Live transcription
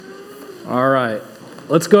All right.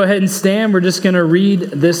 Let's go ahead and stand. We're just going to read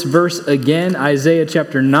this verse again. Isaiah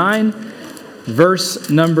chapter 9, verse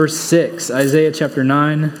number 6. Isaiah chapter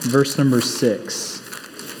 9, verse number 6.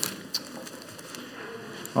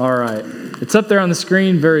 All right. It's up there on the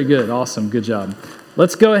screen. Very good. Awesome. Good job.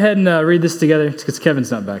 Let's go ahead and read this together. It's because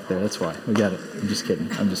Kevin's not back there. That's why. We got it. I'm just kidding.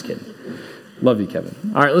 Love you, Kevin.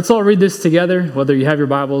 All right, let's all read this together, whether you have your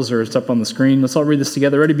Bibles or it's up on the screen. Let's all read this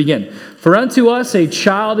together. Ready, begin. For unto us a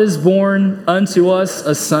child is born, unto us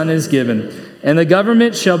a son is given, and the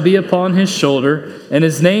government shall be upon his shoulder, and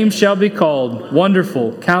his name shall be called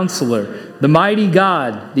Wonderful, Counselor, the Mighty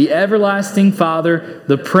God, the Everlasting Father,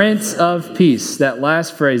 the Prince of Peace. That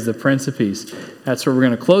last phrase, the Prince of Peace. That's where we're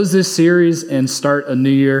going to close this series and start a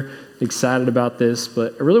new year. Excited about this,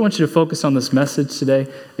 but I really want you to focus on this message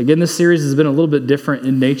today. Again, this series has been a little bit different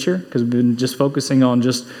in nature because we've been just focusing on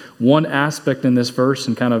just one aspect in this verse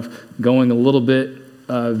and kind of going a little bit,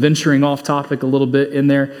 venturing off topic a little bit in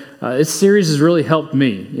there. This series has really helped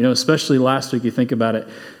me, especially last week. You think about it,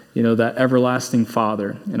 that everlasting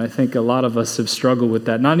Father, and I think a lot of us have struggled with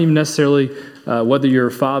that. Not even necessarily whether you're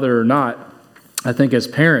a father or not. I think as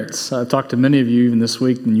parents, I've talked to many of you even this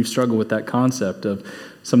week, and you've struggled with that concept of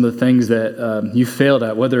some of the things that you failed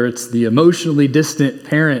at, whether it's the emotionally distant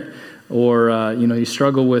parent or, you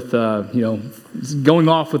struggle with, going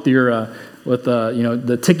off with your,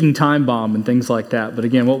 the ticking time bomb and things like that. But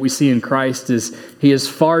again, what we see in Christ is he is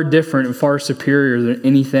far different and far superior than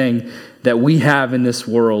anything that we have in this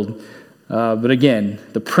world. But again,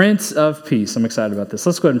 the Prince of Peace. I'm excited about this.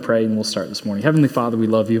 Let's go ahead and pray and we'll start this morning. Heavenly Father, we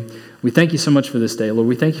love you. We thank you so much for this day, Lord.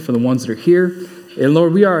 We thank you for the ones that are here. And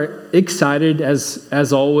Lord, we are excited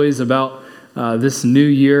as always about this new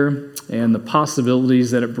year and the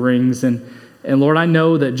possibilities that it brings. And Lord, I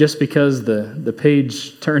know that just because the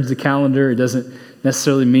page turns the calendar, it doesn't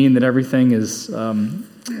necessarily mean that everything is, all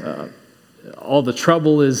the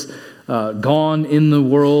trouble is gone in the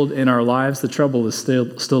world, in our lives. The trouble is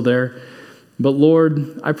still there. But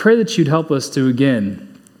Lord, I pray that you'd help us to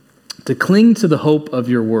cling to the hope of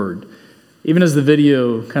your word. Even as the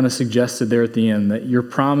video kind of suggested there at the end, that your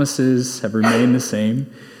promises have remained the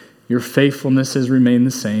same. Your faithfulness has remained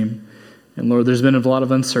the same. And Lord, there's been a lot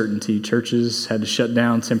of uncertainty. Churches had to shut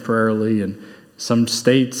down temporarily. And some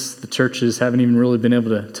states, the churches haven't even really been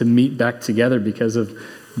able to meet back together because of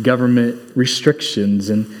government restrictions.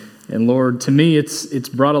 And Lord, to me, it's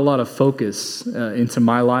brought a lot of focus into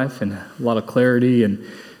my life and a lot of clarity and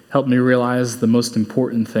helped me realize the most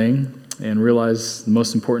important thing. And realize the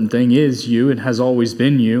most important thing is you and has always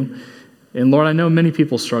been you. And Lord, I know many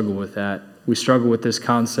people struggle with that. We struggle with this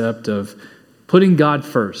concept of putting God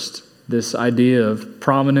first, this idea of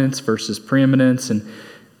prominence versus preeminence. And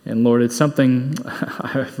Lord, it's something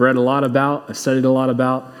I've read a lot about, I've studied a lot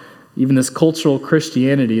about, even this cultural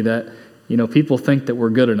Christianity that, people think that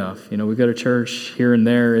we're good enough. We go to church here and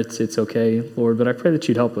there, it's okay, Lord, but I pray that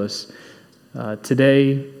you'd help us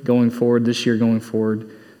today, going forward, this year going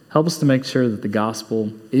forward. Help us to make sure that the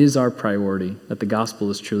gospel is our priority, that the gospel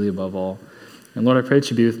is truly above all. And Lord, I pray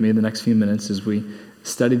that you be with me in the next few minutes as we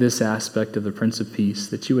study this aspect of the Prince of Peace,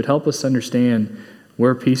 that you would help us understand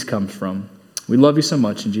where peace comes from. We love you so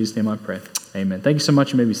much. In Jesus' name I pray. Amen. Thank you so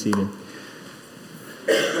much. You may be seated.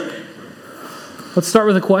 Let's start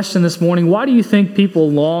with a question this morning. Why do you think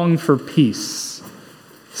people long for peace?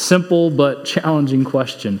 Simple but challenging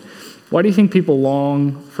question. Why do you think people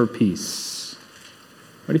long for peace?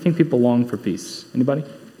 Why do you think people long for peace? Anybody?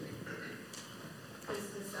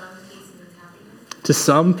 To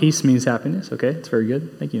some, peace means happiness. Okay, that's very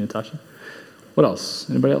good. Thank you, Natasha. What else?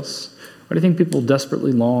 Anybody else? Why do you think people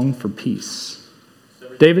desperately long for peace?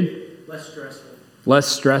 David? Less stressful. Less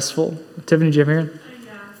stressful. Tiffany, did you ever hear it?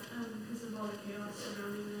 Yeah, because of all the chaos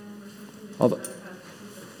surrounding them or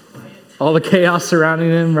something. All the chaos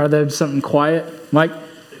surrounding them rather than something quiet. Mike?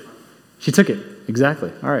 She took it.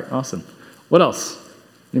 Exactly. All right, awesome. What else?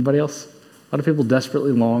 Anybody else? Why do people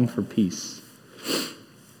desperately long for peace?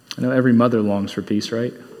 I know every mother longs for peace,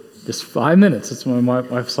 right? Just 5 minutes. That's what my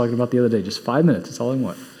wife was talking about the other day. Just 5 minutes. That's all I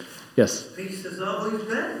want. Yes? Peace is always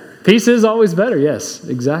better. Peace is always better. Yes,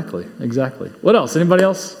 exactly. What else? Anybody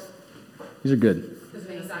else? These are good. Because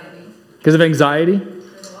of anxiety. Because of anxiety?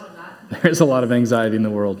 There's a lot of that. There's a lot of anxiety in the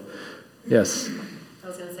world. Yes. I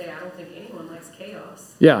was going to say, I don't think anyone likes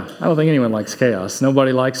chaos. Yeah, I don't think anyone likes chaos.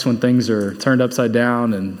 Nobody likes when things are turned upside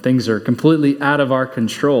down and things are completely out of our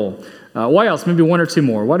control. Why else? Maybe one or two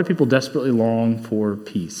more. Why do people desperately long for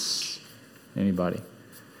peace? Anybody?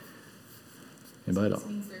 Anybody at all? Peace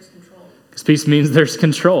means there's control. Because peace means there's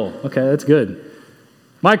control. Okay, that's good.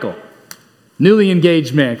 Michael, newly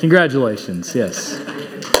engaged man. Congratulations. Yes.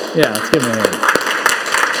 Yeah, let's give him a hand.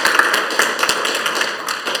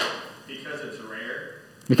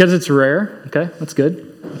 Because it's rare. Okay, that's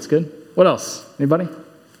good. That's good. What else? Anybody?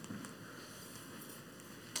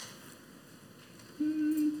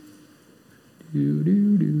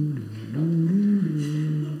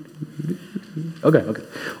 Okay.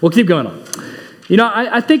 We'll keep going on.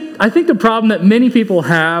 I think the problem that many people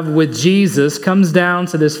have with Jesus comes down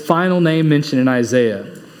to this final name mentioned in Isaiah.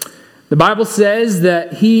 The Bible says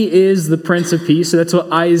that he is the Prince of Peace, so that's what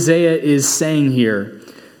Isaiah is saying here.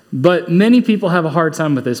 But many people have a hard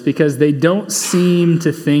time with this because they don't seem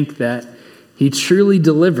to think that he truly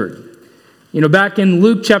delivered. Back in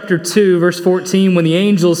Luke chapter 2, verse 14, when the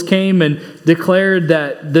angels came and declared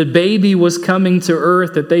that the baby was coming to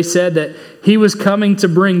earth, that they said that he was coming to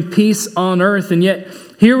bring peace on earth, and yet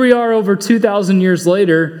here we are over 2,000 years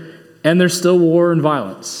later, and there's still war and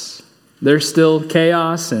violence. There's still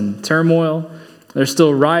chaos and turmoil. There's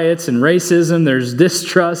still riots and racism. There's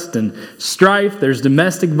distrust and strife. There's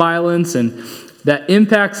domestic violence, and that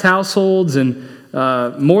impacts households and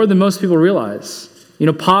more than most people realize.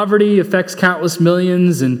 Poverty affects countless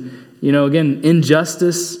millions, and, again,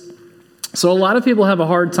 injustice. So a lot of people have a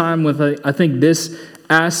hard time with, I think, this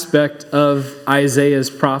aspect of Isaiah's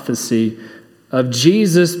prophecy of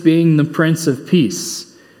Jesus being the Prince of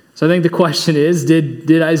Peace. So I think the question is,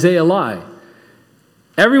 did Isaiah lie?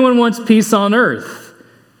 Everyone wants peace on earth.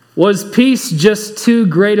 Was peace just too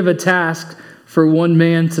great of a task for one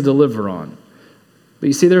man to deliver on? But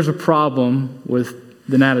you see, there's a problem with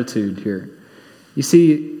an attitude here. You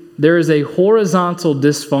see, there is a horizontal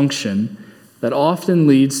dysfunction that often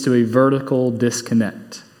leads to a vertical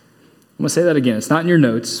disconnect. I'm going to say that again. It's not in your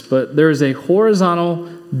notes, but there is a horizontal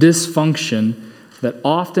dysfunction that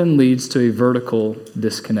often leads to a vertical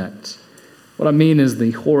disconnect. What I mean is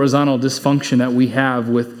the horizontal dysfunction that we have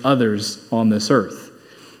with others on this earth.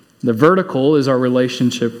 The vertical is our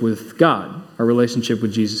relationship with God, our relationship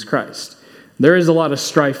with Jesus Christ. There is a lot of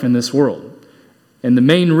strife in this world. And the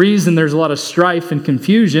main reason there's a lot of strife and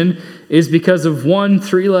confusion is because of one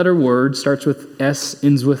 3-letter word, starts with S,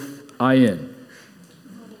 ends with I-N.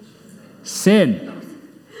 Sin.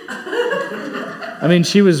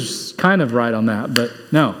 She was kind of right on that, but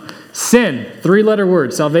no. Sin, 3-letter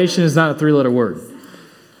word. Salvation is not a 3-letter word.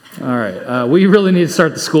 All right, we really need to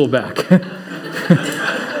start the school back.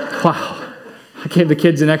 Wow. I gave the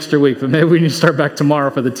kids an extra week, but maybe we need to start back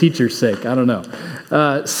tomorrow for the teacher's sake. I don't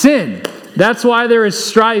know. Sin. That's why there is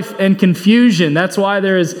strife and confusion. That's why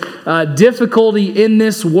there is difficulty in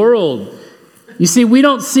this world. You see, we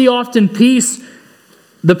don't see often peace,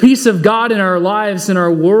 the peace of God in our lives, in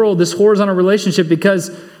our world, this horizontal relationship, because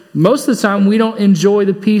most of the time we don't enjoy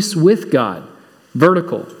the peace with God.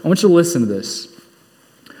 Vertical. I want you to listen to this.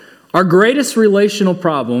 Our greatest relational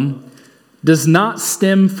problem does not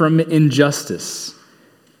stem from injustice.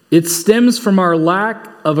 It stems from our lack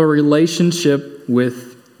of a relationship with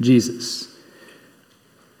Jesus.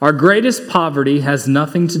 Our greatest poverty has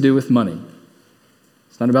nothing to do with money.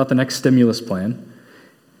 It's not about the next stimulus plan.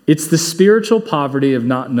 It's the spiritual poverty of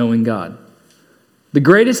not knowing God. The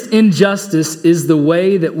greatest injustice is the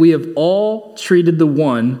way that we have all treated the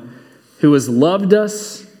one who has loved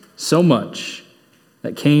us so much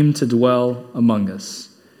that came to dwell among us.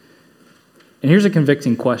 And here's a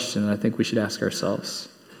convicting question I think we should ask ourselves.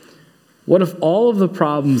 What if all of the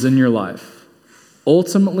problems in your life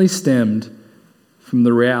ultimately stemmed from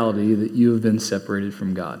the reality that you have been separated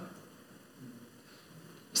from God?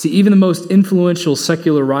 See, even the most influential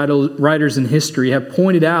secular writers in history have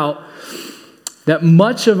pointed out that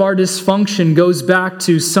much of our dysfunction goes back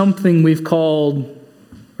to something we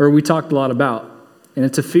talked a lot about, and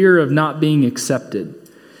it's a fear of not being accepted.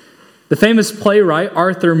 The famous playwright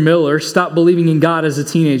Arthur Miller stopped believing in God as a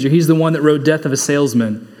teenager. He's the one that wrote Death of a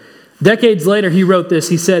Salesman. Decades later, he wrote this.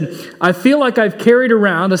 He said, "I feel like I've carried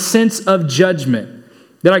around a sense of judgment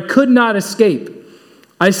that I could not escape.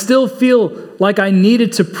 I still feel like I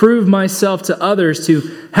needed to prove myself to others, to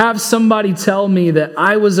have somebody tell me that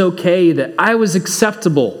I was okay, that I was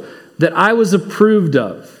acceptable, that I was approved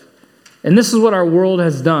of." And this is what our world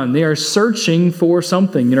has done. They are searching for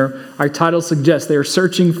something. Our title suggests they are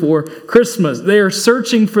searching for Christmas. They are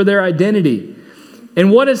searching for their identity.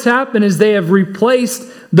 And what has happened is they have replaced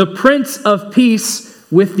the Prince of Peace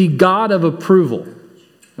with the God of approval.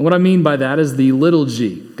 And what I mean by that is the little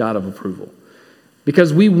g, God of approval.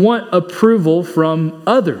 Because we want approval from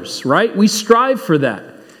others, right? We strive for that.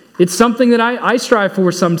 It's something that I strive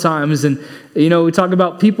for sometimes. And, we talk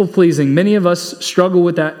about people pleasing. Many of us struggle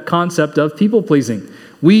with that concept of people pleasing.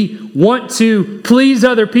 We want to please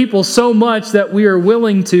other people so much that we are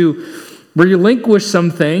willing to relinquish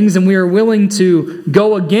some things, and we are willing to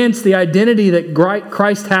go against the identity that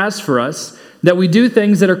Christ has for us that we do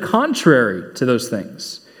things that are contrary to those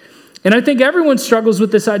things. And I think everyone struggles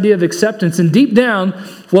with this idea of acceptance. And deep down,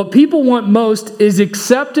 what people want most is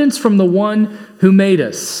acceptance from the one who made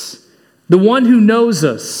us, the one who knows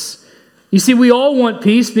us. You see, we all want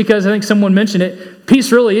peace because I think someone mentioned it.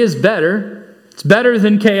 Peace really is better. It's better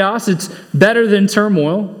than chaos. It's better than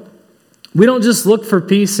turmoil. We don't just look for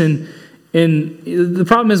peace in the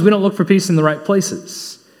problem is we don't look for peace in the right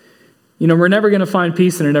places. You know, we're never going to find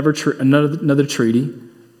peace in another treaty,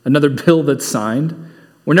 another bill that's signed.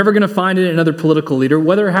 We're never going to find it in another political leader.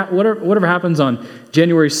 Whatever happens on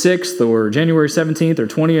January 6th or January 17th or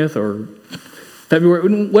 20th or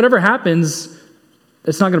February, whatever happens,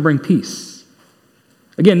 it's not going to bring peace.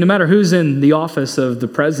 Again, no matter who's in the office of the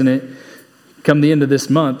president come the end of this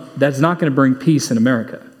month, that's not going to bring peace in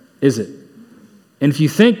America, is it? And if you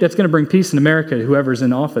think that's going to bring peace in America to whoever's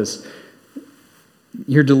in office,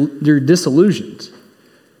 you're disillusioned.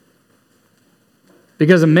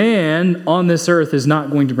 Because a man on this earth is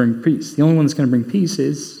not going to bring peace. The only one that's going to bring peace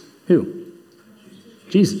is who?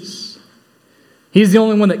 Jesus. He's the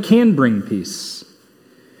only one that can bring peace.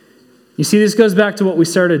 You see, this goes back to what we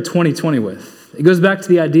started 2020 with. It goes back to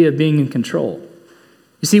the idea of being in control.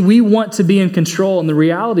 You see, we want to be in control, and the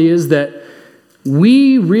reality is that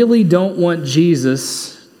we really don't want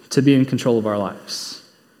Jesus to be in control of our lives.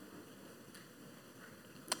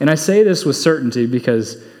 And I say this with certainty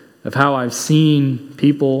because of how I've seen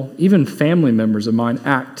people, even family members of mine,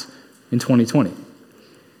 act in 2020. You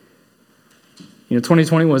know,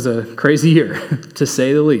 2020 was a crazy year, to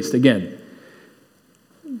say the least, again.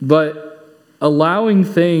 But allowing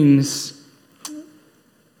things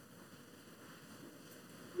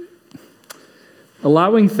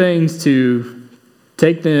to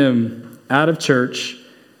take them out of church,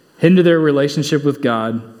 hinder their relationship with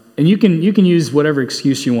God. And you can use whatever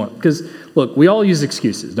excuse you want. Because, look, we all use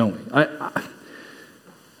excuses, don't we?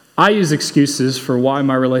 I use excuses for why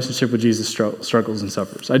my relationship with Jesus struggles and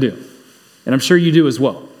suffers. I do. And I'm sure you do as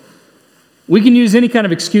well. We can use any kind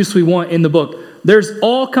of excuse we want in the book. There's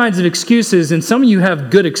all kinds of excuses, and some of you have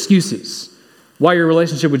good excuses why your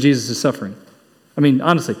relationship with Jesus is suffering. I mean,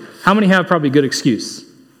 honestly, how many have probably a good excuse?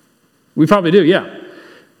 We probably do, yeah.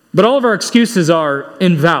 But all of our excuses are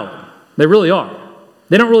invalid. They really are.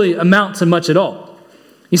 They don't really amount to much at all.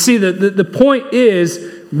 You see, the point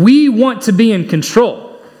is we want to be in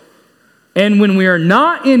control. And when we are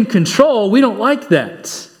not in control, we don't like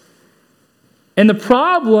that. And the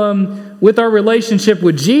problem with our relationship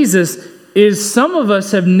with Jesus is some of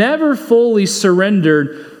us have never fully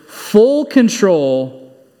surrendered full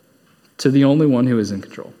control to the only one who is in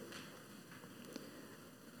control.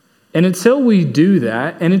 And until we do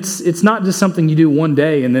that, and it's not just something you do one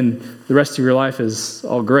day and then the rest of your life is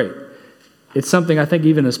all great. It's something I think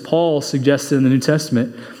even as Paul suggested in the New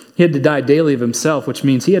Testament, he had to die daily of himself, which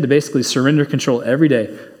means he had to basically surrender control every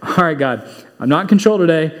day. All right, God, I'm not in control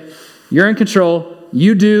today. You're in control.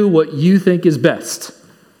 You do what you think is best.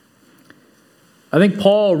 I think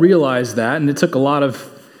Paul realized that, and it took a lot of,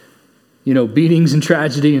 beatings and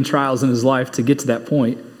tragedy and trials in his life to get to that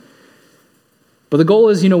point. But the goal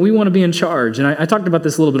is, we want to be in charge. And I talked about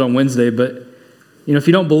this a little bit on Wednesday, but, if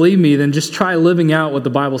you don't believe me, then just try living out what the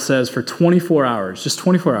Bible says for 24 hours, just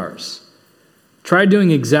 24 hours. Try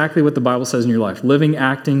doing exactly what the Bible says in your life, living,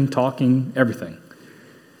 acting, talking, everything.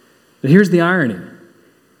 But here's the irony.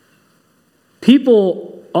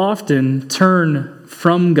 People often turn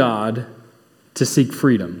from God to seek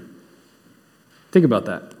freedom. Think about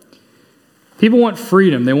that. People want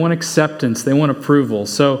freedom. They want acceptance. They want approval.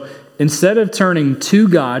 So instead of turning to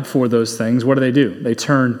God for those things, what do? They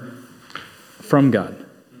turn from God.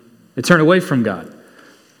 They turn away from God.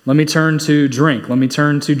 Let me turn to drink. Let me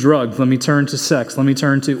turn to drugs. Let me turn to sex. Let me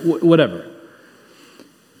turn to whatever.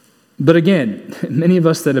 But again, many of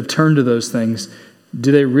us that have turned to those things,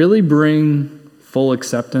 do they really bring full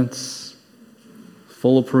acceptance,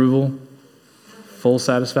 full approval, full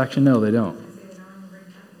satisfaction? No, they don't.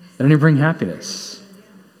 They don't even bring happiness.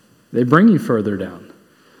 They bring you further down.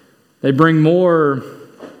 They bring more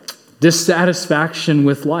dissatisfaction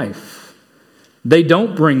with life. They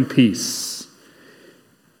don't bring peace.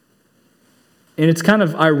 And it's kind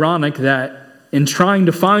of ironic that in trying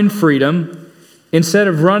to find freedom, instead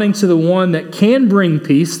of running to the one that can bring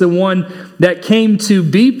peace, the one that came to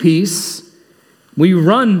be peace, we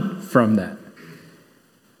run from that.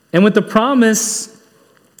 And with the promise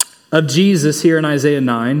of Jesus here in Isaiah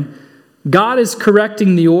 9, God is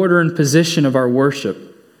correcting the order and position of our worship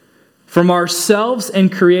from ourselves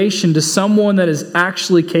and creation to someone that is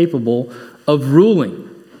actually capable of ruling.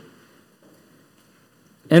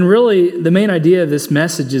 And really, the main idea of this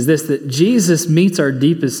message is this, that Jesus meets our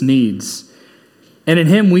deepest needs. And in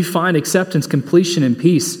him we find acceptance, completion, and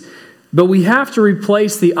peace. But we have to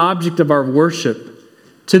replace the object of our worship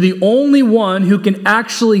to the only one who can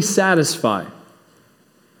actually satisfy.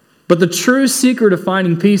 But the true secret of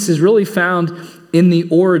finding peace is really found in the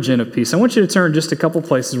origin of peace. I want you to turn just a couple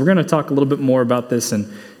places. We're going to talk a little bit more about this in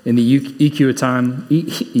the EQ time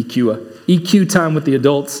with the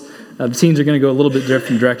adults. The teens are going to go a little bit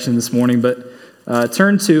different direction this morning, but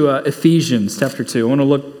turn to Ephesians chapter 2. I want to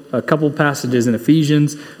look a couple passages in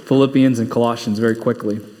Ephesians, Philippians, and Colossians very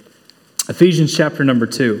quickly. Ephesians chapter number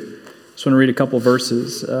 2. Just want to read a couple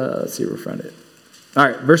verses. Let's see if we find it. All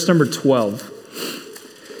right, verse number 12.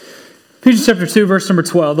 Ephesians chapter 2, verse number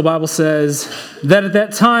 12, the Bible says, that at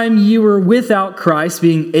that time you were without Christ,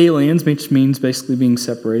 being aliens, which means basically being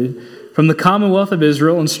separated, from the commonwealth of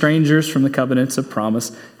Israel and strangers from the covenants of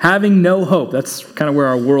promise, having no hope. That's kind of where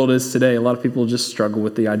our world is today. A lot of people just struggle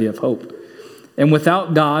with the idea of hope. And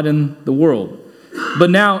without God in the world.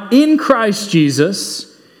 But now in Christ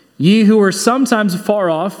Jesus, ye who were sometimes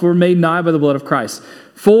afar off were made nigh by the blood of Christ.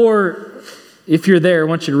 For, if you're there, I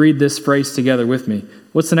want you to read this phrase together with me.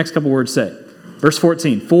 What's the next couple words say? Verse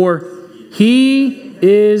 14. For he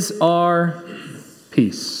is our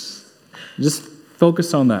peace. Just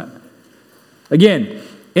focus on that. Again,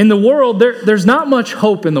 in the world, there's not much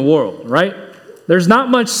hope in the world, right? There's not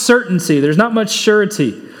much certainty. There's not much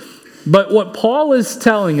surety. But what Paul is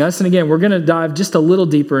telling us, and again, we're going to dive just a little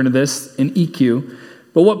deeper into this in EQ,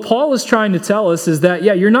 but what Paul is trying to tell us is that,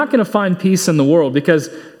 yeah, you're not going to find peace in the world because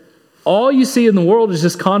all you see in the world is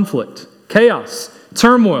just conflict, chaos,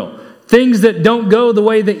 turmoil, things that don't go the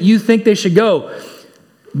way that you think they should go.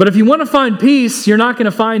 But if you want to find peace, you're not going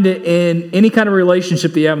to find it in any kind of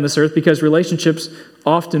relationship that you have on this earth because relationships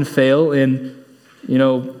often fail and,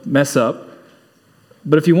 mess up.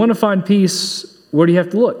 But if you want to find peace, where do you have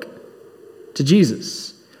to look? To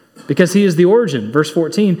Jesus. Because he is the origin. Verse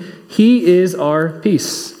 14, he is our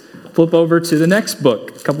peace. Flip over to the next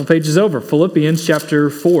book, a couple pages over, Philippians chapter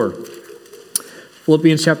 4.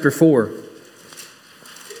 Philippians chapter 4.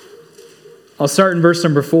 I'll start in verse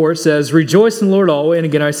number 4. It says, rejoice in the Lord always. And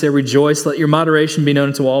again, I say rejoice. Let your moderation be known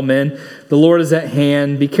unto all men. The Lord is at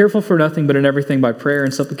hand. Be careful for nothing, but in everything by prayer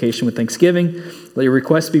and supplication with thanksgiving. Let your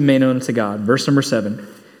requests be made known unto God. Verse number 7.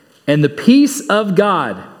 And the peace of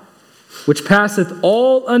God, which passeth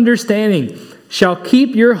all understanding, shall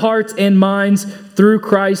keep your hearts and minds through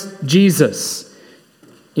Christ Jesus.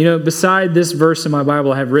 Beside this verse in my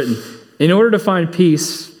Bible I have written, in order to find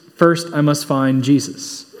peace, first I must find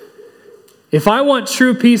Jesus. If I want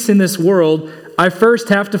true peace in this world, I first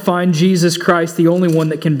have to find Jesus Christ, the only one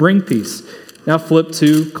that can bring peace. Now flip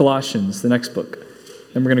to Colossians, the next book.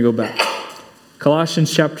 Then we're going to go back.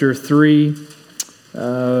 Colossians chapter 3,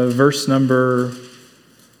 verse number...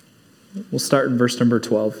 We'll start in verse number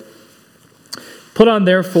 12. Put on,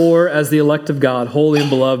 therefore, as the elect of God, holy and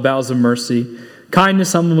beloved, bowels of mercy,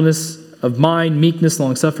 kindness, humbleness of mind, meekness,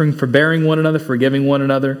 longsuffering, forbearing one another, forgiving one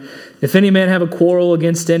another. If any man have a quarrel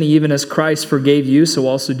against any, even as Christ forgave you, so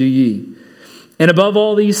also do ye. And above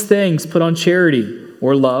all these things, put on charity,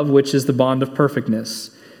 or love, which is the bond of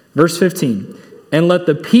perfectness. Verse 15. And let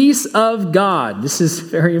the peace of God, this is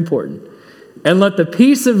very important, and let the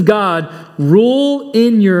peace of God rule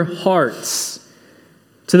in your hearts,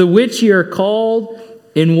 to the which ye are called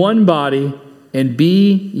in one body, and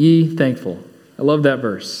be ye thankful. I love that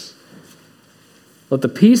verse. Let the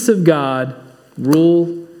peace of God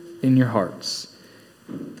rule in your hearts.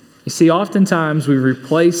 You see, oftentimes we've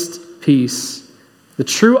replaced peace, the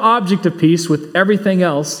true object of peace, with everything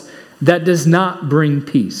else that does not bring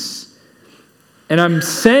peace. And I'm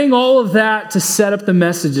saying all of that to set up the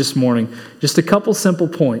message this morning. Just a couple simple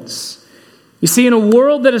points. You see, in a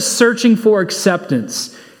world that is searching for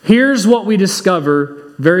acceptance, here's what we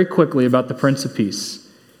discover very quickly about the Prince of Peace.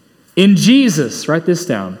 In Jesus, write this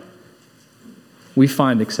down, we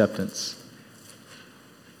find acceptance.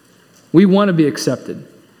 We want to be accepted.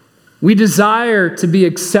 We desire to be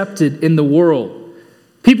accepted in the world.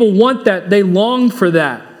 People want that. They long for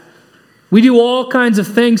that. We do all kinds of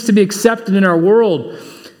things to be accepted in our world.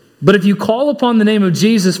 But if you call upon the name of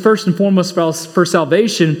Jesus first and foremost for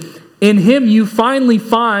salvation, in him you finally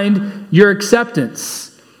find your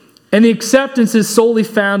acceptance. And the acceptance is solely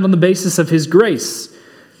found on the basis of his grace.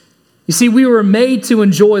 You see, we were made to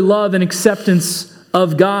enjoy love and acceptance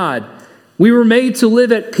of God. We were made to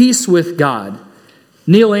live at peace with God.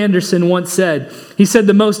 Neil Anderson once said, he said,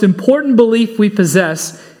 the most important belief we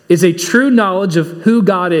possess is a true knowledge of who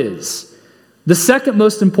God is. The second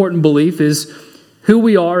most important belief is who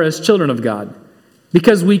we are as children of God,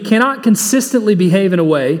 because we cannot consistently behave in a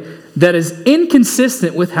way that is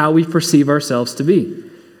inconsistent with how we perceive ourselves to be.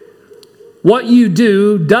 What you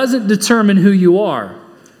do doesn't determine who you are.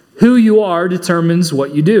 Who you are determines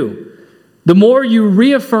what you do. The more you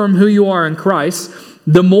reaffirm who you are in Christ,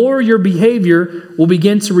 the more your behavior will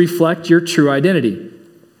begin to reflect your true identity.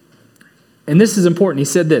 And this is important. He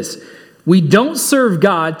said this: we don't serve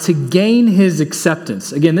God to gain his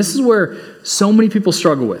acceptance. Again, this is where so many people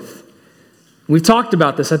struggle with. We've talked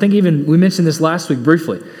about this. I think even we mentioned this last week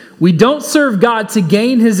briefly. We don't serve God to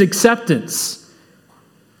gain his acceptance.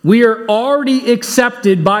 We are already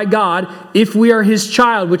accepted by God if we are his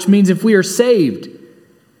child, which means if we are saved.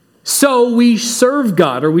 So we serve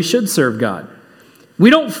God, or we should serve God. We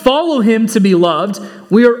don't follow him to be loved.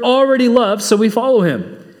 We are already loved, so we follow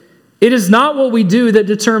him. It is not what we do that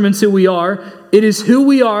determines who we are. It is who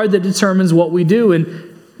we are that determines what we do.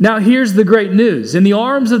 And now here's the great news. In the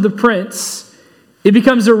arms of the Prince, it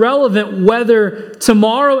becomes irrelevant whether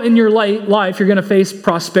tomorrow in your life you're going to face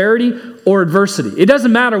prosperity or adversity. It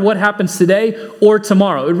doesn't matter what happens today or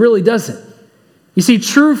tomorrow. It really doesn't. You see,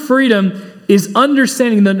 true freedom is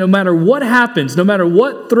understanding that no matter what happens, no matter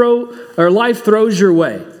what life throws your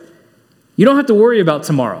way, you don't have to worry about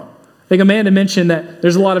tomorrow. I think Amanda mentioned that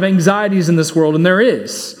there's a lot of anxieties in this world, and there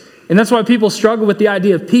is. And that's why people struggle with the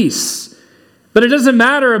idea of peace. But it doesn't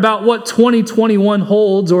matter about what 2021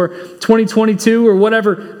 holds or 2022 or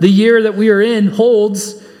whatever the year that we are in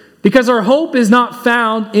holds, because our hope is not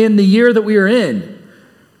found in the year that we are in.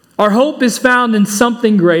 Our hope is found in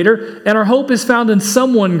something greater, and our hope is found in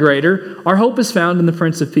someone greater. Our hope is found in the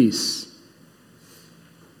Prince of Peace.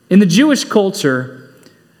 In the Jewish culture,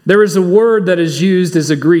 there is a word that is used as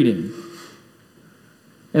a greeting.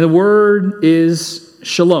 And the word is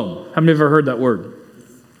shalom. How many have ever heard that word?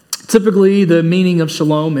 Typically, the meaning of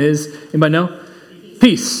shalom is, anybody know?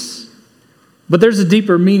 Peace. But there's a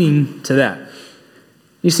deeper meaning to that.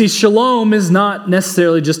 You see, shalom is not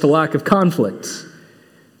necessarily just a lack of conflict.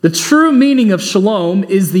 The true meaning of shalom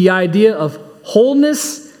is the idea of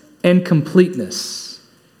wholeness and completeness.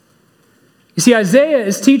 You see, Isaiah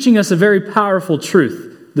is teaching us a very powerful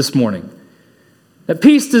truth this morning. That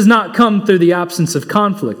peace does not come through the absence of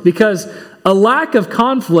conflict, because a lack of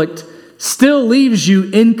conflict still leaves you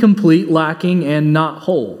incomplete, lacking, and not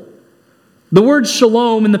whole. The word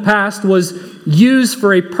shalom in the past was used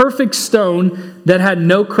for a perfect stone that had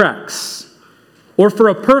no cracks, or for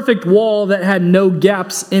a perfect wall that had no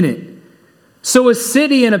gaps in it. So a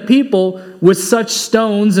city and a people with such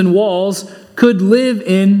stones and walls could live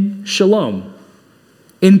in shalom,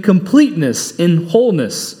 in completeness, in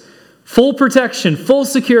wholeness, full protection, full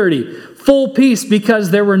security, full peace,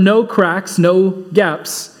 because there were no cracks, no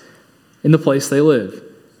gaps in the place they live.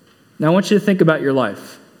 Now I want you to think about your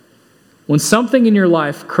life. When something in your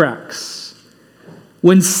life cracks,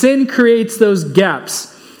 when sin creates those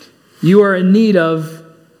gaps, you are in need of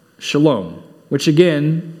shalom, which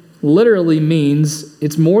again, literally means,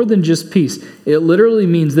 it's more than just peace. It literally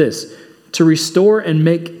means this: to restore and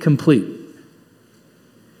make complete.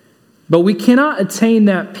 But we cannot attain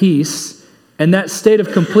that peace and that state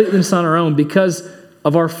of completeness on our own because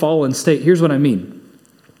of our fallen state. Here's what I mean.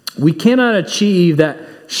 We cannot achieve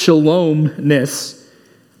that shalomness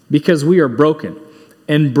because we are broken.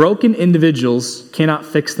 And broken individuals cannot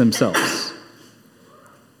fix themselves.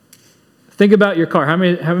 Think about your car. How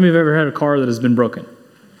many have ever had a car that has been broken?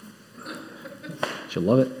 You'll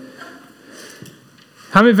love it.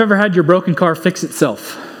 How many have ever had your broken car fix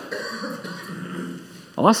itself?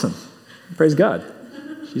 Awesome. Praise God.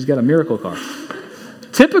 She's got a miracle car.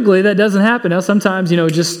 Typically, that doesn't happen. Now, sometimes,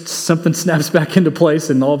 just something snaps back into place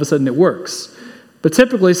and all of a sudden it works. But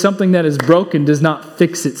typically, something that is broken does not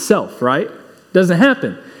fix itself, right? Doesn't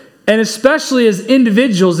happen. And especially as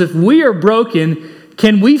individuals, if we are broken,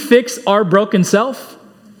 can we fix our broken self?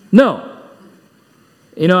 No.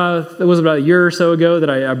 It was about a year or so ago that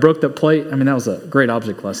I broke that plate. I mean, that was a great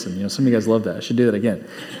object lesson. Some of you guys love that. I should do that again.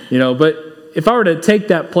 But if I were to take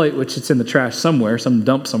that plate, which it's in the trash somewhere, some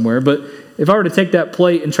dump somewhere, but if I were to take that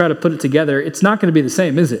plate and try to put it together, it's not going to be the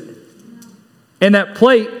same, is it? And that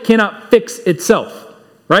plate cannot fix itself,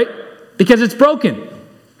 right? Because it's broken.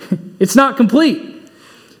 It's not complete.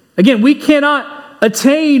 Again, we cannot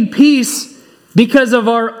attain peace because of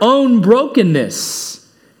our own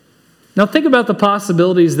brokenness. Now think about the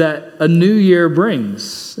possibilities that a new year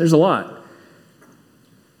brings. There's a lot.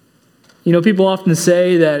 People often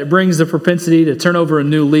say that it brings the propensity to turn over a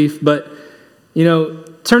new leaf, but,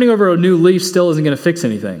 turning over a new leaf still isn't going to fix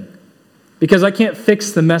anything, because I can't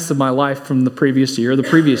fix the mess of my life from the previous year or the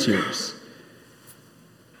previous years.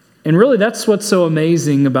 And really, that's what's so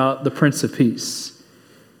amazing about the Prince of Peace.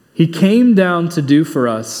 He came down to do for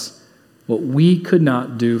us what we could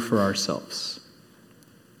not do for ourselves.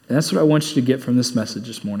 And that's what I want you to get from this message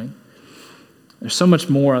this morning. There's so much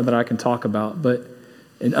more that I can talk about, but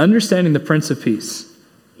in understanding the Prince of Peace,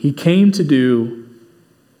 he came to do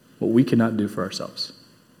what we cannot do for ourselves.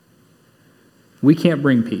 We can't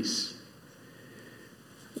bring peace.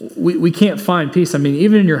 We can't find peace. I mean,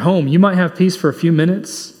 even in your home, you might have peace for a few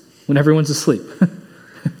minutes when everyone's asleep.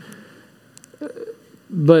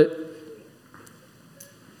 But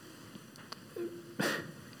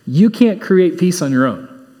you can't create peace on your own.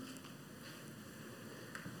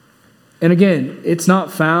 And again, it's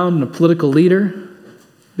not found in a political leader,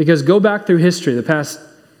 because go back through history, the past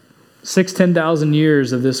 10,000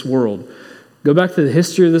 years of this world. Go back to the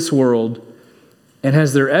history of this world, and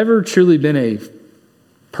has there ever truly been a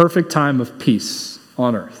perfect time of peace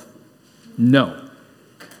on earth? No.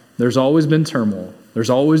 There's always been turmoil. There's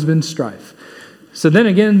always been strife. So then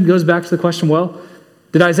again, it goes back to the question, well,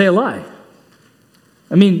 did Isaiah lie?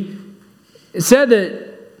 I mean, it said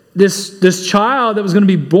that this child that was going to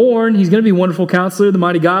be born, he's going to be Wonderful Counselor, the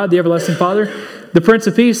Mighty God, the Everlasting Father, the Prince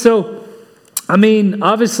of Peace. So, I mean,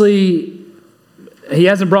 obviously, he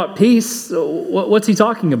hasn't brought peace. So what's he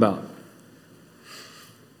talking about?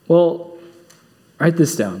 Well, write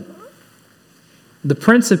this down. The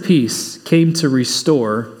Prince of Peace came to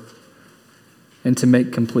restore and to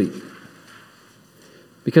make complete.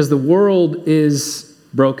 Because the world is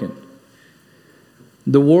broken.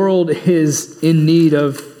 The world is in need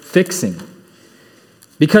of fixing.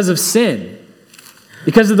 Because of sin.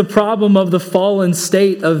 Because of the problem of the fallen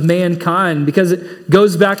state of mankind. Because it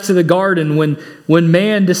goes back to the garden when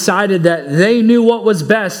man decided that they knew what was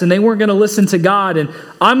best and they weren't going to listen to God, and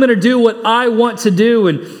I'm going to do what I want to do.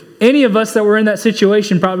 And any of us that were in that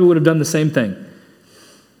situation probably would have done the same thing.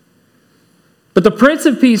 But the Prince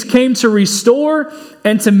of Peace came to restore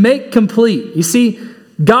and to make complete. You see,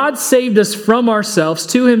 God saved us from ourselves,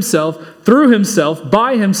 to himself, through himself,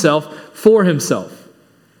 by himself, for himself.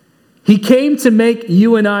 He came to make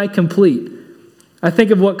you and I complete. I think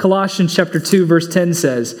of what Colossians chapter 2, verse 10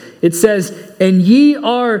 says. It says, "And ye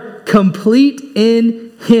are complete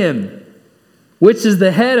in him, which is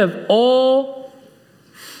the head of all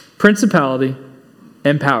principality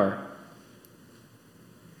and power."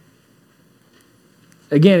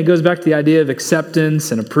 Again, it goes back to the idea of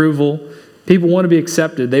acceptance and approval. People want to be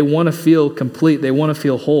accepted. They want to feel complete. They want to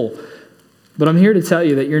feel whole. But I'm here to tell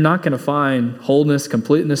you that you're not going to find wholeness,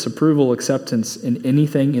 completeness, approval, acceptance in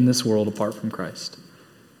anything in this world apart from Christ.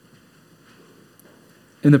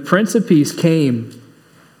 And the Prince of Peace came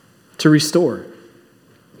to restore.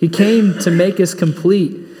 He came to make us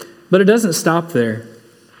complete. But it doesn't stop there.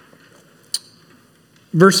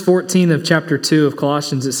 Verse 14 of chapter 2 of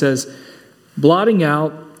Colossians, it says, "Blotting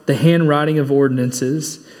out the handwriting of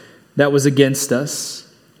ordinances that was against us,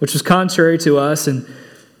 which was contrary to us, and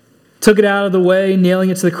took it out of the way, nailing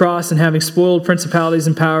it to the cross, and having spoiled principalities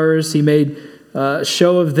and powers, he made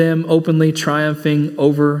show of them openly, triumphing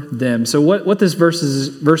over them." So what this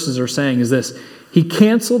verses are saying is this: he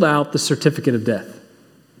canceled out the certificate of death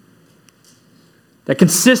that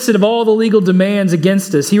consisted of all the legal demands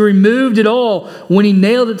against us. He removed it all when he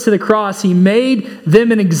nailed it to the cross. He made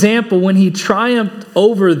them an example when he triumphed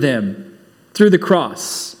over them through the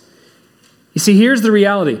cross. You see, here's the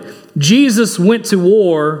reality. Jesus went to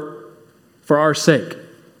war for our sake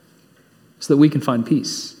so that we can find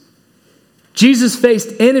peace. Jesus faced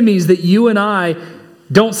enemies that you and I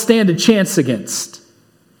don't stand a chance against.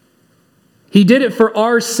 He did it for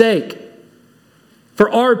our sake,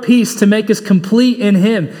 for our peace, to make us complete in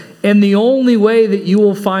him. And the only way that you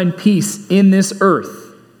will find peace in this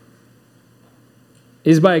earth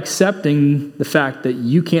is by accepting the fact that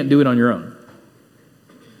you can't do it on your own.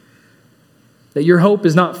 That your hope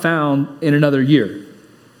is not found in another year.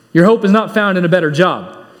 Your hope is not found in a better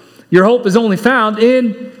job. Your hope is only found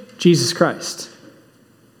in Jesus Christ.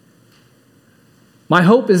 My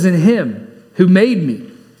hope is in him who made me.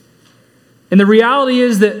 And the reality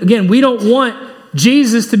is that, again, we don't want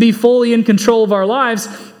Jesus to be fully in control of our lives.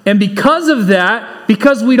 And because of that,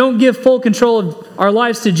 because we don't give full control of our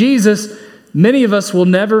lives to Jesus, many of us will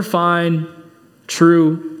never find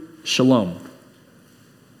true shalom.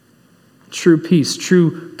 True peace,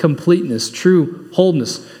 true completeness, true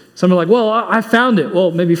wholeness. Some are like, well, I found it.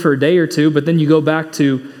 Well, maybe for a day or two, but then you go back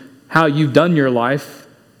to how you've done your life,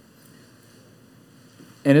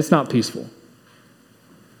 and it's not peaceful.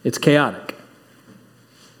 It's chaotic.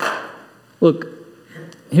 Look,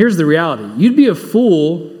 here's the reality. You'd be a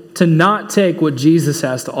fool to not take what Jesus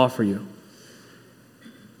has to offer you.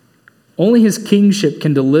 Only his kingship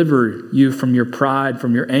can deliver you from your pride,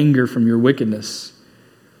 from your anger, from your wickedness.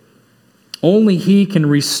 Only he can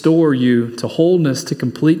restore you to wholeness, to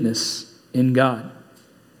completeness in God.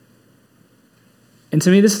 And to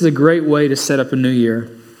me, this is a great way to set up a new year.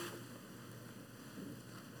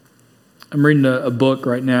 I'm reading a book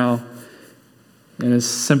right now, and it's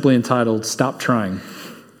simply entitled, Stop Trying.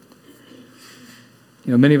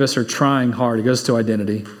 Many of us are trying hard. It goes to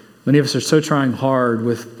identity. Many of us are so trying hard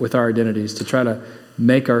with our identities to try to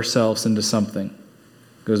make ourselves into something.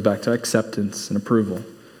 It goes back to acceptance and approval.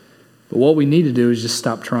 But what we need to do is just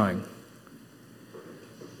stop trying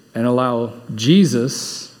and allow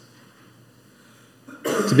Jesus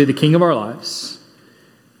to be the king of our lives,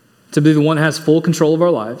 to be the one that has full control of our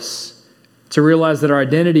lives, to realize that our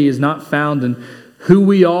identity is not found in who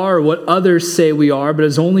we are or what others say we are, but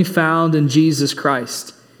is only found in Jesus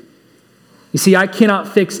Christ. You see, I cannot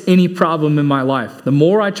fix any problem in my life. The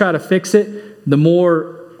more I try to fix it, the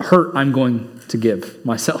more hurt I'm going to give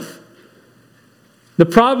myself. The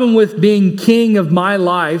problem with being king of my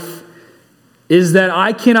life is that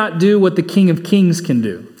I cannot do what the King of Kings can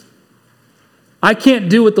do. I can't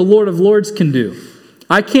do what the Lord of Lords can do.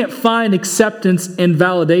 I can't find acceptance and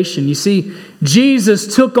validation. You see,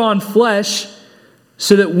 Jesus took on flesh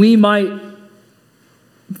so that we might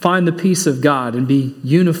find the peace of God and be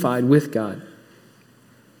unified with God.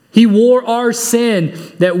 He wore our sin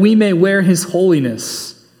that we may wear his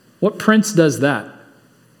holiness. What prince does that?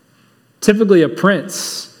 Typically a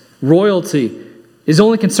prince, royalty, is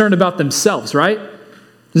only concerned about themselves, right?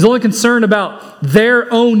 Is only concerned about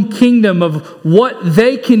their own kingdom of what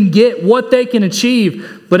they can get, what they can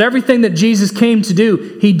achieve. But everything that Jesus came to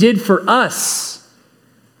do, he did for us.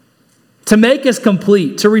 To make us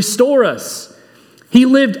complete, to restore us. He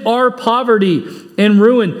lived our poverty and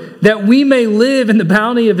ruin that we may live in the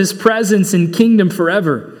bounty of his presence and kingdom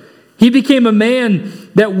forever. He became a man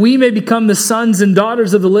that we may become the sons and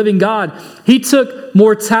daughters of the living God. He took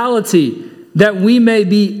mortality that we may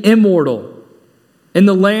be immortal in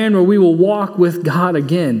the land where we will walk with God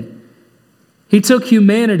again. He took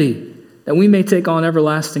humanity that we may take on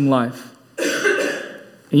everlasting life.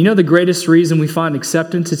 And you know the greatest reason we find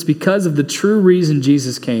acceptance? It's because of the true reason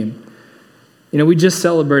Jesus came. We just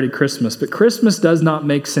celebrated Christmas, but Christmas does not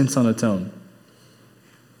make sense on its own.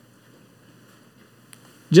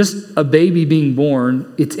 Just a baby being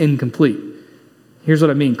born, it's incomplete. Here's what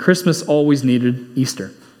I mean. Christmas always needed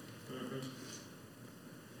Easter.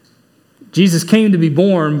 Jesus came to be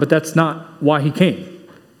born, but that's not why he came.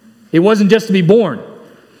 It wasn't just to be born.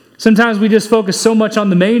 Sometimes we just focus so much on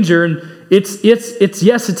the manger, and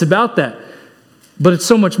it's about that, but it's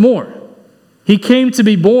so much more. He came to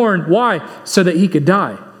be born. Why? So that he could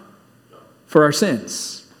die for our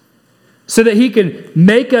sins. So that he can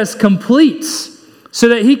make us complete. So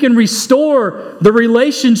that he can restore the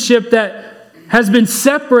relationship that has been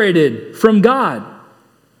separated from God.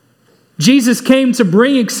 Jesus came to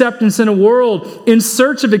bring acceptance in a world in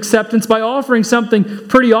search of acceptance by offering something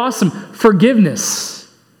pretty awesome, forgiveness.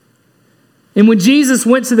 And when Jesus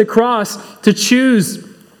went to the cross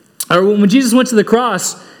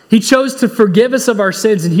he chose to forgive us of our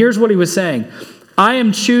sins. And here's what he was saying. I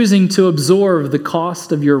am choosing to absorb the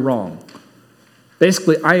cost of your wrong.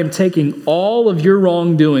 Basically, I am taking all of your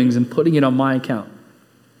wrongdoings and putting it on my account.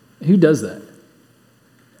 Who does that?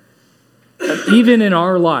 Even in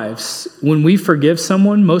our lives, when we forgive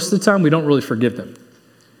someone, most of the time we don't really forgive them.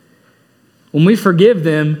 When we forgive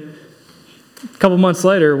them, a couple months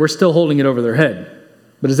later, we're still holding it over their head.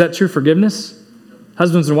 But is that true forgiveness?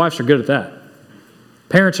 Husbands and wives are good at that.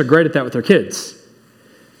 Parents are great at that with their kids.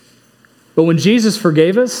 But when Jesus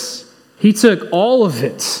forgave us, he took all of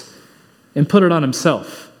it and put it on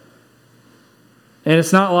himself. And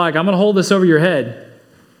it's not like, I'm going to hold this over your head.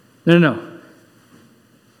 No.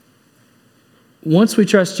 Once we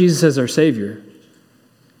trust Jesus as our Savior,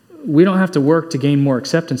 we don't have to work to gain more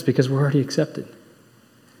acceptance because we're already accepted.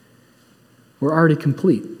 We're already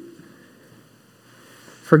complete.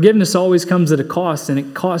 Forgiveness always comes at a cost, and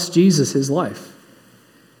it cost Jesus his life.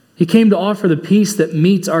 He came to offer the peace that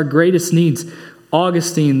meets our greatest needs.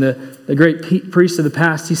 Augustine, the great priest of the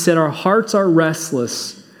past, he said, our hearts are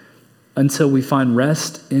restless until we find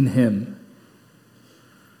rest in him.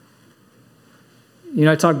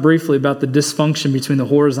 I talked briefly about the dysfunction between the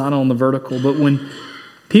horizontal and the vertical, but when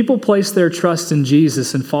people place their trust in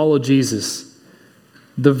Jesus and follow Jesus,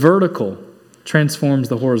 the vertical transforms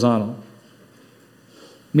the horizontal.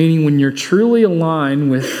 Meaning when you're truly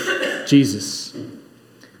aligned with Jesus,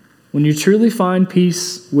 when you truly find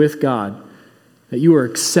peace with God, that you are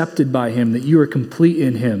accepted by him, that you are complete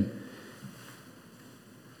in him,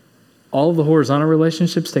 all of the horizontal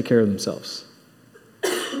relationships take care of themselves.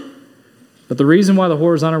 But the reason why the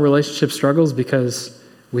horizontal relationship struggles is because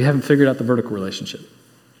we haven't figured out the vertical relationship.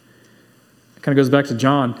 It kind of goes back to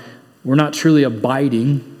John. We're not truly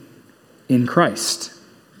abiding in Christ,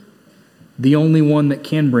 the only one that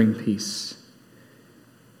can bring peace.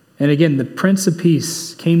 And again, the Prince of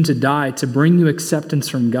Peace came to die to bring you acceptance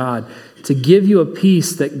from God, to give you a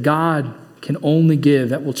peace that God can only give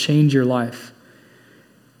that will change your life.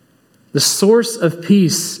 The source of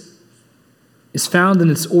peace is found in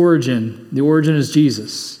its origin. The origin is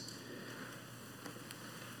Jesus.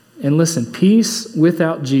 And listen, peace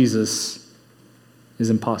without Jesus is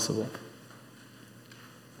impossible.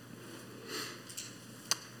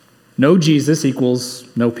 No Jesus equals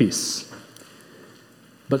no peace.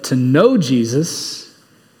 But to know Jesus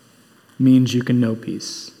means you can know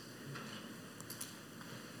peace.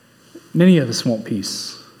 Many of us want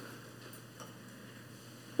peace.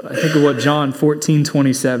 I think of what John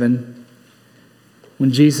 14:27,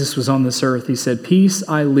 when Jesus was on this earth, he said, "Peace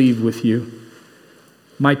I leave with you.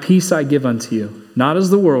 My peace I give unto you. Not as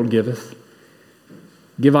the world giveth,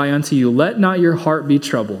 give I unto you. Let not your heart be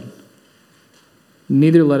troubled,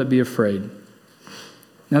 neither let it be afraid."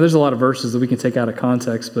 Now there's a lot of verses that we can take out of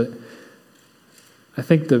context, but I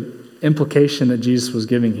think the implication that Jesus was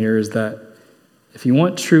giving here is that if you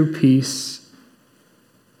want true peace,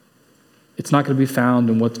 it's not going to be found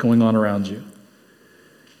in what's going on around you.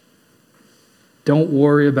 Don't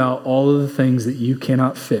worry about all of the things that you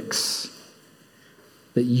cannot fix,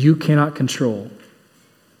 that you cannot control.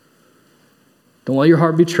 Don't let your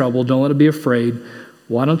heart be troubled. Don't let it be afraid.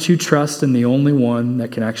 Why don't you trust in the only one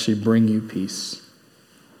that can actually bring you peace?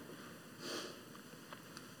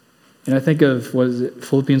 And I think of,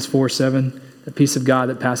 Philippians 4:7, the peace of God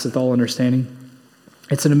that passeth all understanding.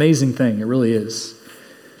 It's an amazing thing. It really is.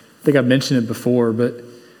 I think I've mentioned it before, but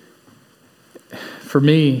for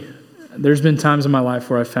me, there's been times in my life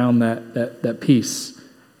where I found that peace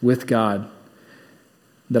with God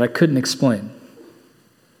that I couldn't explain.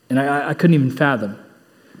 And I couldn't even fathom.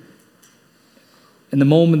 And the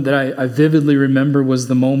moment that I vividly remember was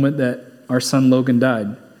the moment that our son Logan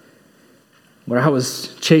died, where I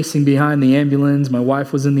was chasing behind the ambulance. My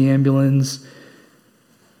wife was in the ambulance.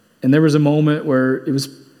 And there was a moment where it was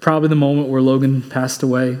probably the moment where Logan passed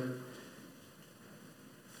away.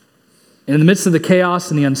 And in the midst of the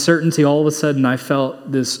chaos and the uncertainty, all of a sudden I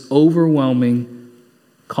felt this overwhelming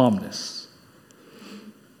calmness.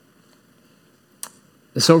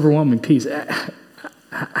 This overwhelming peace.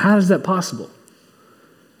 How is that possible?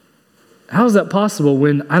 How is that possible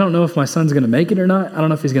when I don't know if my son's going to make it or not? I don't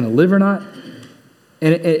know if he's going to live or not.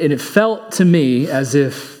 And it felt to me as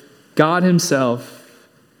if God himself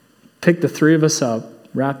picked the three of us up,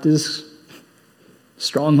 wrapped his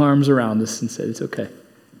strong arms around us and said, "It's okay.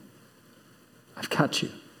 I've got you."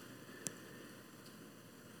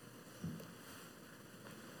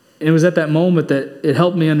 And it was at that moment that it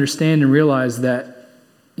helped me understand and realize that,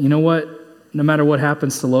 you know what? No matter what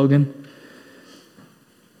happens to Logan,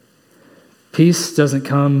 peace doesn't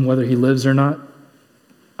come whether he lives or not.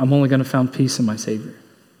 I'm only going to find peace in my Savior.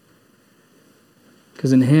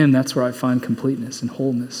 Because in him, that's where I find completeness and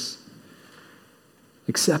wholeness,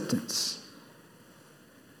 acceptance.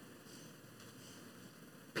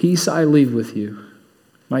 Peace I leave with you.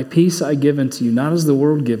 My peace I give unto you, not as the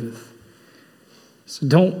world giveth. So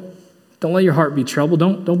don't let your heart be troubled.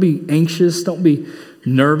 Don't be anxious. Don't be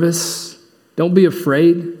nervous. Don't be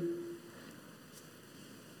afraid.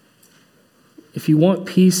 If you want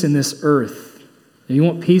peace in this earth, if you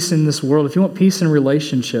want peace in this world, if you want peace in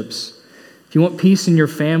relationships, if you want peace in your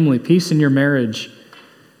family, peace in your marriage,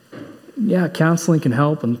 yeah, counseling can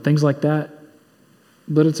help and things like that.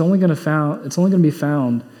 But it's only going to be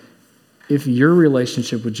found if your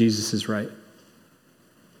relationship with Jesus is right.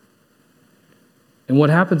 And what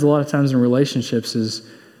happens a lot of times in relationships is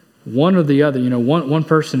one or the other, one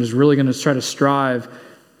person is really going to try to strive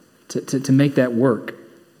to make that work.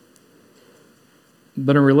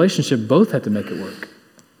 But in a relationship, both have to make it work.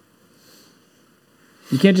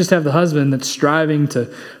 You can't just have the husband that's striving to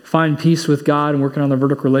find peace with God and working on their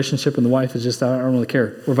vertical relationship, and the wife is just, I don't really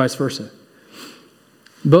care, or vice versa.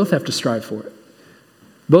 Both have to strive for it.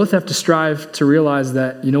 Both have to strive to realize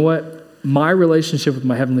that, you know what? My relationship with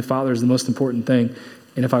my Heavenly Father is the most important thing.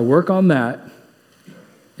 And if I work on that,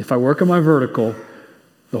 if I work on my vertical,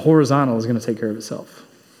 the horizontal is going to take care of itself.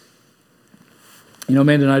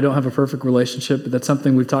 Amanda and I don't have a perfect relationship, but that's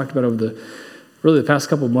something we've talked about over the past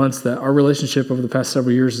couple of months, that our relationship over the past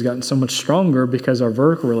several years has gotten so much stronger because our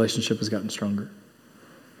vertical relationship has gotten stronger.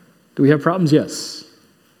 Do we have problems? Yes.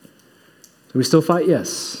 Do we still fight?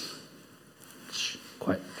 Yes. Shh,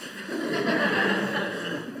 quiet.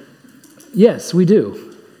 Yes, we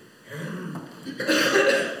do.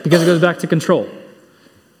 Because it goes back to control.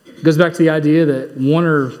 It goes back to the idea that one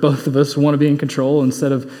or both of us want to be in control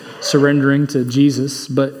instead of surrendering to Jesus.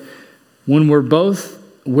 But When we're both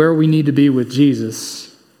where we need to be with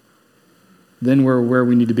Jesus, then we're where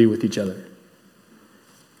we need to be with each other.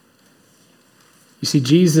 You see,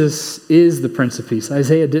 Jesus is the Prince of Peace.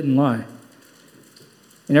 Isaiah didn't lie.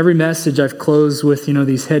 In every message I've closed with,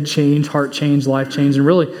 these head change, heart change, life change. And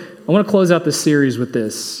really, I want to close out this series with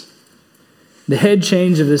this. The head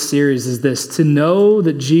change of this series is this: to know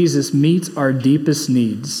that Jesus meets our deepest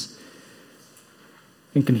needs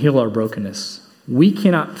and can heal our brokenness. We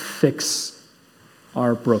cannot fix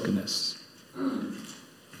our brokenness,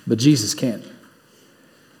 but Jesus can.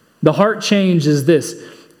 The heart change is this: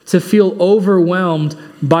 to feel overwhelmed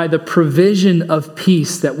by the provision of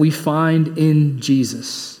peace that we find in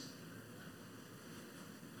Jesus.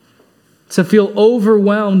 To feel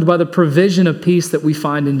overwhelmed by the provision of peace that we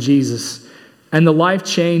find in Jesus. And the life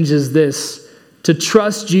change is this: to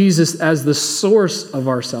trust Jesus as the source of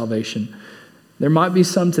our salvation. There might be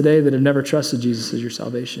some today that have never trusted Jesus as your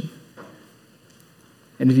salvation.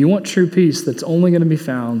 And if you want true peace, that's only going to be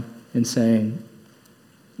found in saying,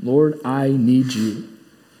 Lord, I need you.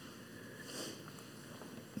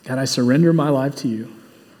 God, I surrender my life to you.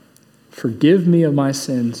 Forgive me of my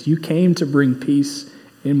sins. You came to bring peace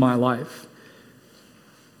in my life.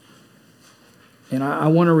 And I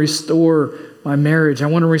want to restore my marriage. I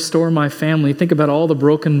want to restore my family. Think about all the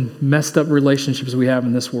broken, messed up relationships we have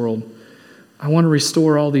in this world. I want to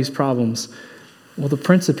restore all these problems. Well, the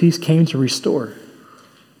Prince of Peace came to restore.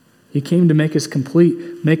 He came to make us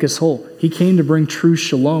complete, make us whole. He came to bring true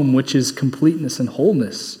shalom, which is completeness and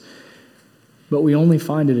wholeness. But we only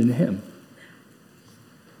find it in Him.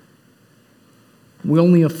 We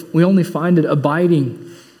only find it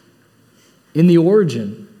abiding in the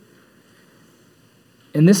origin.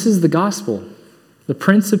 And this is the gospel. The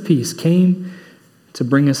Prince of Peace came to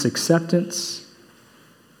bring us acceptance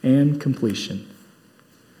and completion.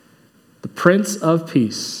 The Prince of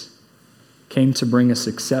Peace came to bring us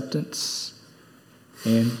acceptance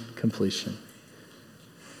and completion.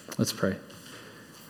 Let's pray.